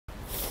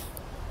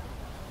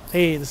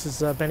Hey, this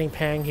is Benny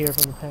Pang here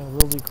from the Pang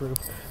Realty Group,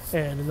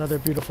 and another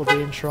beautiful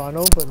day in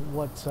Toronto. But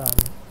what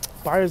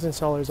buyers and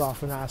sellers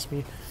often ask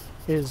me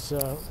is,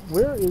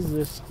 where is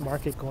this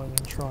market going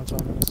in Toronto?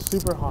 I mean, it's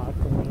super hot.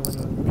 I mean, we're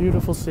in a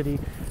beautiful city,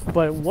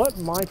 but what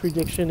my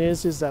prediction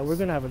is that we're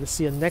going to have to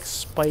see a next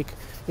spike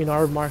in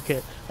our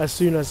market as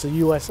soon as the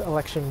U.S.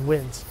 election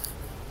wins.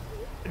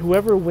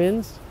 Whoever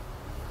wins,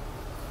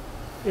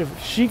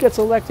 if she gets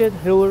elected,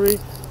 Hillary,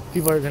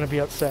 people are going to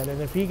be upset,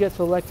 and if he gets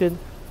elected,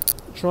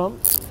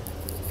 Trump,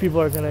 people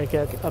are going to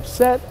get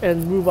upset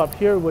and move up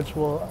here, which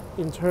will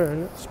in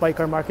turn spike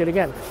our market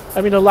again.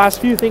 I mean, the last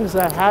few things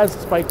that has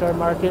spiked our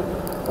market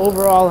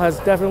overall has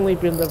definitely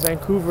been the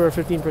Vancouver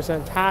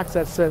 15% tax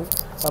that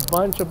sent a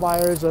bunch of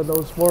buyers,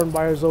 those foreign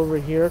buyers over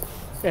here.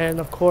 And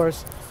of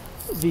course,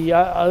 the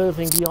other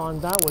thing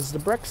beyond that was the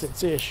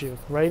Brexit issue,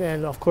 right?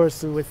 And of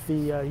course, with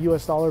the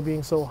U.S. dollar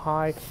being so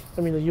high,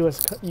 I mean, the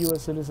U.S.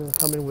 citizens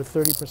come in with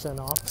 30%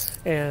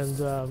 off,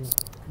 and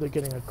they're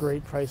getting a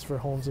great price for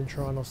homes in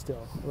Toronto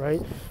still,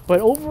 right? But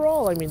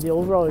overall, I mean, the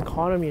overall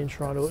economy in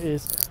Toronto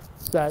is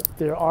that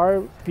there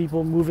are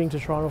people moving to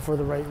Toronto for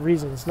the right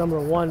reasons. Number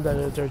one,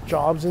 that there are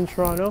jobs in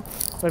Toronto.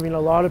 I mean, a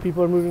lot of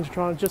people are moving to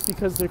Toronto just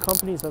because their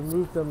companies have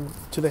moved them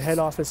to the head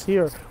office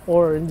here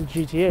or in the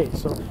GTA.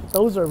 So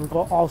those are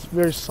all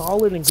very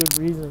solid and good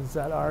reasons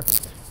that our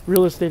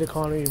real estate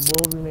economy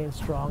will remain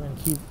strong and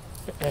keep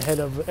ahead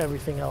of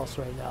everything else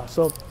right now.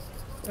 So,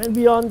 and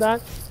beyond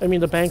that, I mean,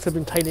 the banks have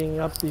been tightening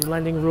up the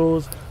lending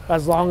rules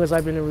as long as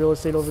I've been in real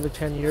estate over the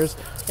 10 years,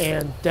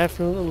 and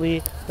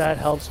definitely that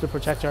helps to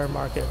protect our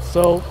market.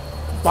 So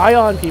buy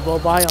on, people,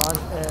 buy on,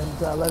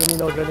 and let me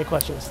know if you have any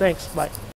questions. Thanks, bye.